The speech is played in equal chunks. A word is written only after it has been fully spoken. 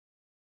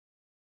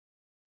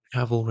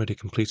have already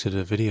completed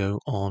a video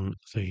on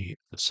the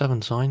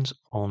 7 signs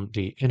on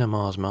the inner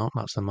Mars mount.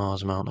 That's the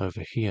Mars mount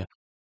over here.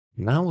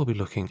 Now we'll be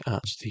looking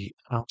at the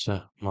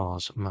outer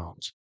Mars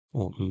mount,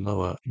 or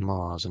lower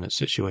Mars, and it's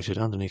situated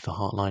underneath the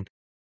heart line,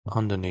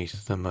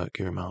 underneath the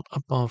Mercury mount,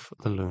 above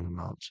the lunar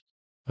mount.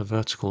 A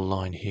vertical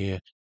line here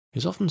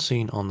is often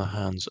seen on the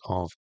hands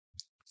of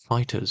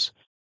fighters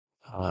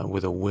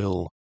with a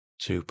will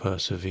to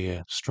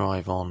persevere,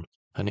 strive on,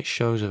 and it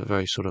shows a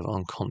very sort of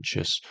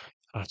unconscious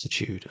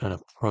attitude and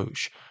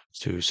approach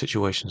to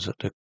situations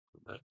that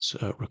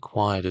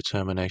require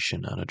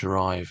determination and a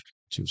drive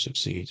to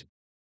succeed.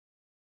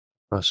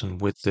 Person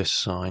with this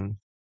sign,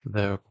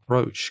 their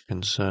approach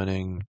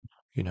concerning,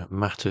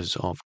 matters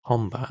of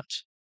combat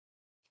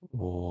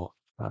or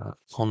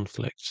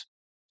conflict,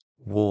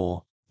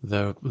 war,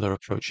 their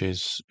approach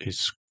is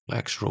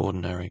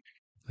extraordinary.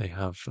 They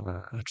have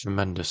a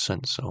tremendous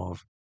sense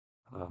of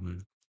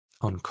um,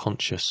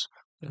 unconscious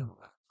uh,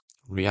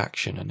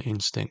 reaction and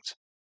instinct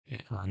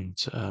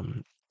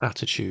and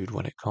attitude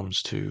when it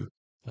comes to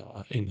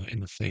in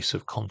the face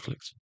of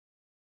conflict.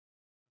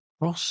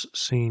 Cross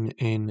seen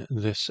in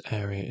this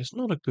area is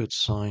not a good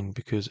sign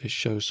because it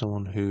shows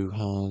someone who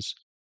has,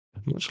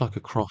 much like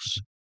a cross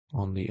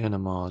on the inner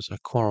Mars, a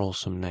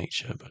quarrelsome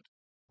nature, but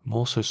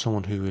more so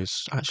someone who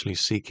is actually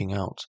seeking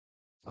out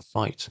a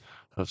fight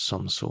of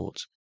some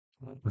sort,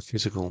 a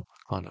physical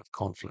kind of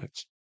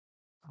conflict.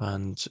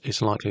 And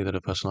it's likely that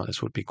a person like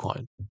this would be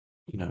quite,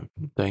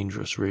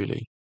 dangerous,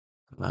 really.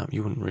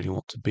 You wouldn't really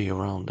want to be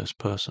around this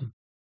person.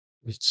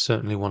 It's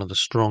certainly one of the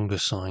stronger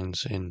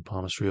signs in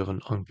palmistry of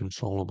an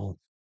uncontrollable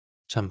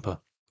temper.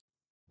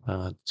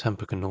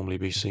 Temper can normally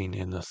be seen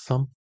in the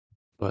thumb,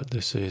 but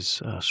this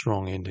is a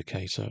strong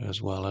indicator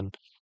as well.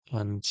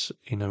 And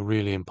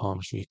really in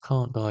palmistry, you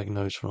can't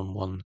diagnose from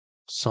one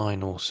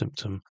sign or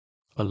symptom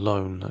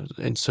alone.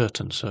 In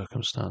certain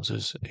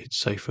circumstances, it's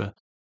safer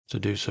to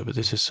do so, but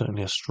this is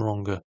certainly a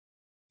stronger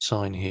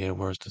sign here,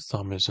 whereas the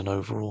thumb is an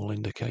overall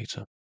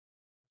indicator.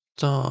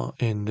 Star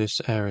in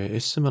this area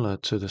is similar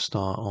to the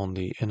star on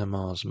the inner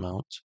Mars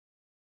mount.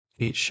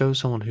 It shows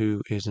someone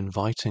who is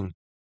inviting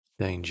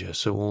danger.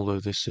 So although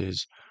this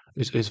is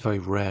very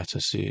rare to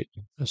see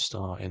a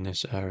star in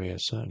this area,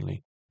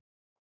 certainly.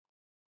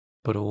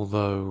 But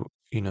although,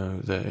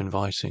 they're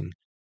inviting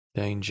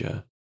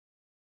danger,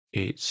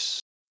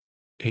 it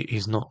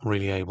is not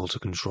really able to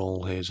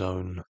control his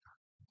own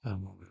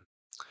um,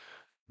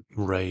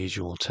 rage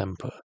or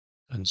temper.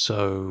 And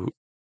so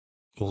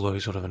although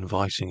he's sort of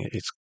inviting it,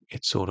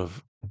 it's sort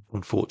of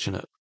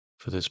unfortunate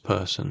for this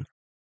person.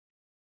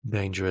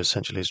 Danger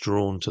essentially is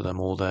drawn to them,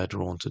 or they're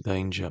drawn to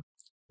danger.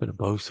 But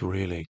both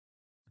really.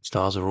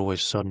 Stars are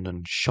always sudden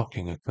and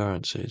shocking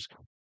occurrences,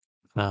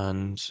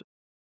 and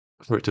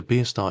for it to be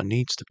a star, it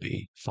needs to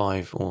be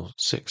 5 or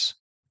 6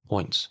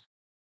 points,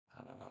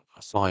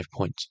 5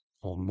 points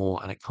or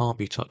more, and it can't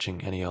be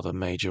touching any other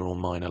major or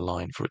minor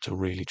line for it to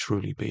really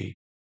truly be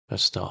a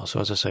star.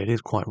 So as I say, it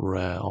is quite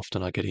rare.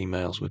 Often I get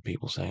emails with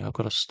people saying, I've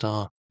got a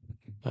star,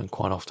 and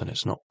quite often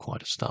it's not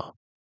quite a star.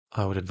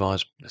 I would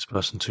advise this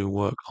person to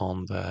work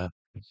on their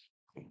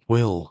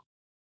will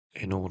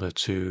in order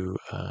to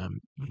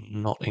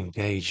not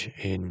engage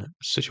in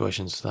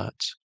situations that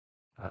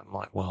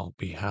might well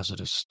be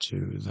hazardous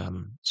to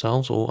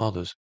themselves or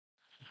others.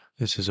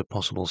 This is a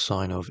possible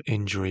sign of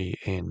injury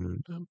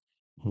in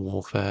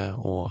warfare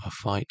or a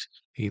fight.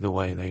 Either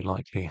way, they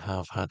likely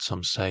have had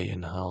some say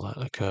in how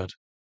that occurred.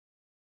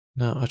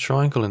 Now, a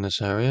triangle in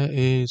this area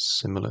is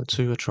similar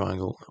to a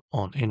triangle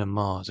on inner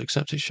Mars,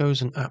 except it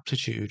shows an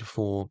aptitude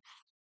for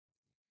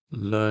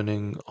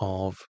learning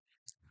of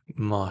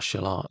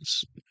martial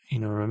arts.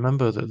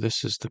 Remember that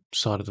this is the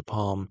side of the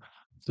palm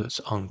that's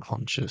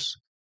unconscious.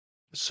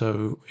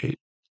 So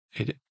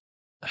it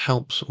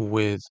helps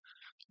with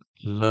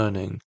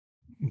learning,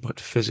 but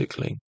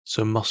physically.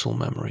 So muscle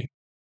memory.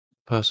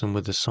 Person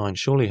with this sign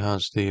surely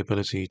has the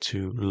ability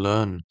to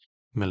learn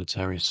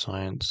military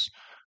science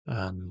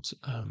and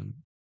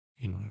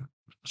you know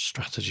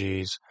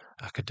strategies,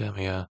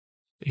 academia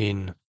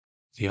in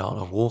the art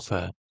of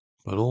warfare,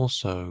 but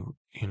also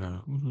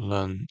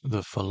learn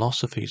the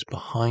philosophies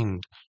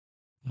behind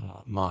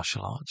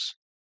martial arts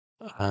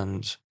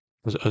and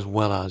as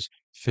well as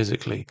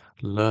physically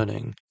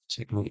learning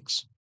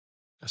techniques.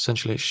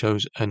 Essentially, it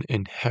shows an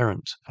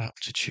inherent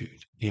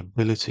aptitude, the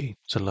ability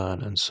to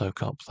learn and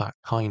soak up that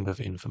kind of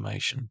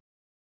information.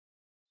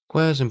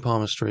 Squares in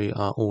palmistry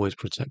are always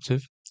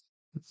protective.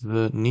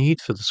 The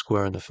need for the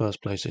square in the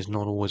first place is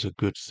not always a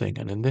good thing,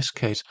 and in this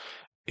case,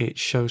 it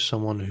shows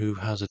someone who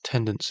has a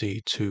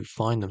tendency to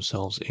find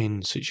themselves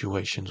in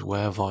situations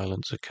where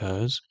violence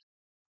occurs,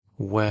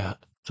 where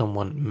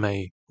someone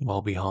may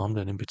well be harmed,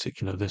 and in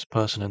particular this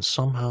person, and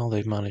somehow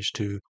they've managed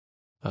to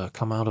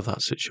come out of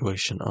that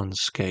situation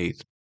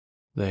unscathed.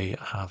 They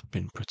have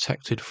been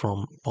protected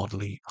from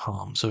bodily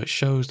harm. So it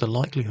shows the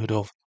likelihood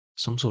of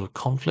some sort of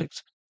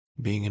conflict,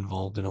 being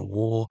involved in a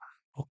war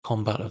or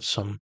combat of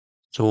some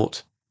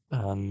sort,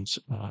 and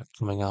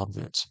coming out of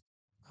it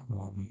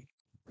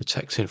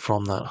protected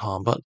from that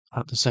harm. But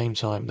at the same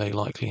time, they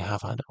likely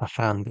have had a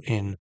hand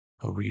in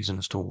a reason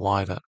as to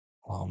why that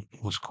harm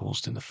was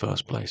caused in the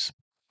first place.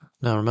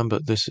 Now, remember,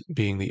 this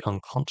being the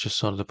unconscious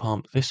side of the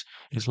palm, this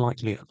is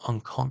likely an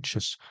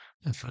unconscious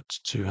effort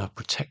to have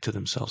protected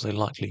themselves. They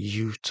likely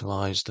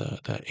utilized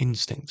their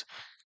instinct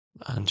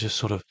and just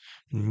sort of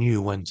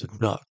knew when to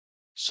duck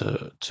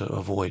to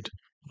avoid,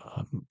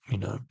 you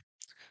know,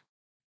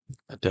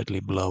 a deadly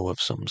blow of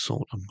some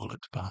sort, a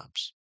bullet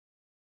perhaps.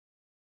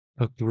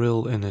 A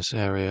grill in this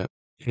area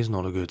is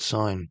not a good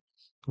sign.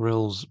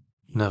 Grills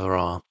never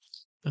are,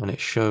 and it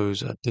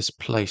shows a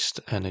displaced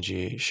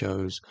energy. It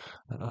shows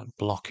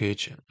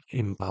blockage,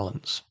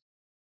 imbalance.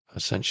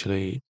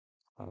 Essentially,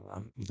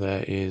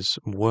 there is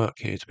work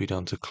here to be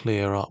done to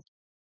clear up,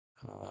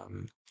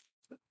 um,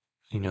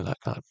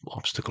 that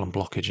obstacle and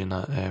blockage in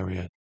that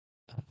area.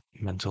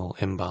 Mental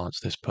imbalance.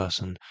 This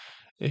person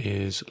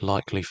is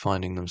likely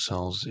finding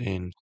themselves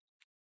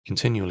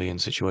continually in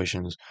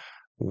situations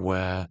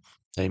where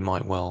they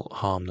might well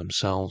harm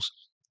themselves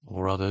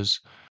or others.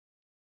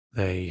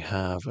 They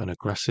have an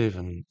aggressive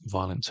and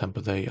violent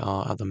temper. They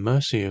are at the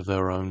mercy of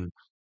their own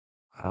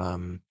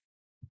um,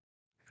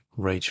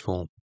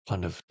 rageful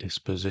kind of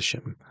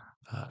disposition,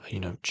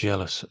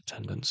 jealous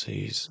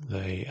tendencies.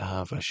 They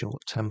have a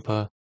short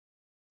temper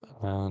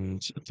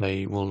and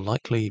they will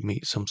likely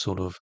meet some sort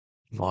of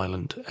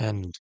violent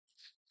end.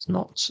 It's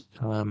not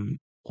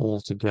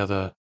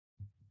altogether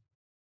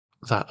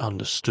that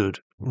understood,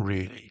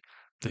 really,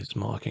 this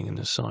marking in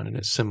this sign, and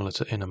it's similar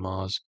to inner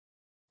Mars,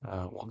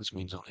 what this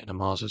means on inner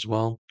Mars as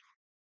well,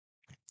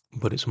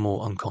 but it's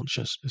more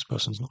unconscious. This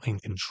person's not in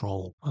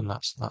control, and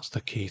that's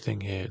the key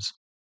thing here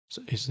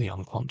is the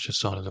unconscious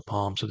side of the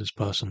palm. So this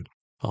person,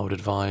 I would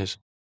advise,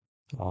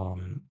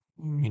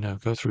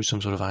 go through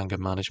some sort of anger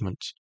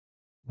management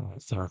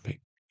therapy.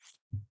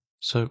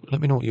 So let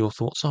me know what your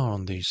thoughts are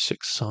on these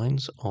 6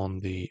 signs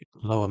on the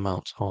lower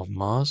mount of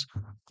Mars.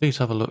 Please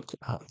have a look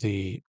at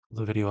the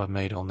video I've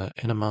made on the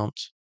inner mount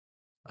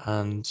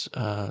and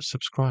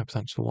subscribe.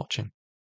 Thanks for watching.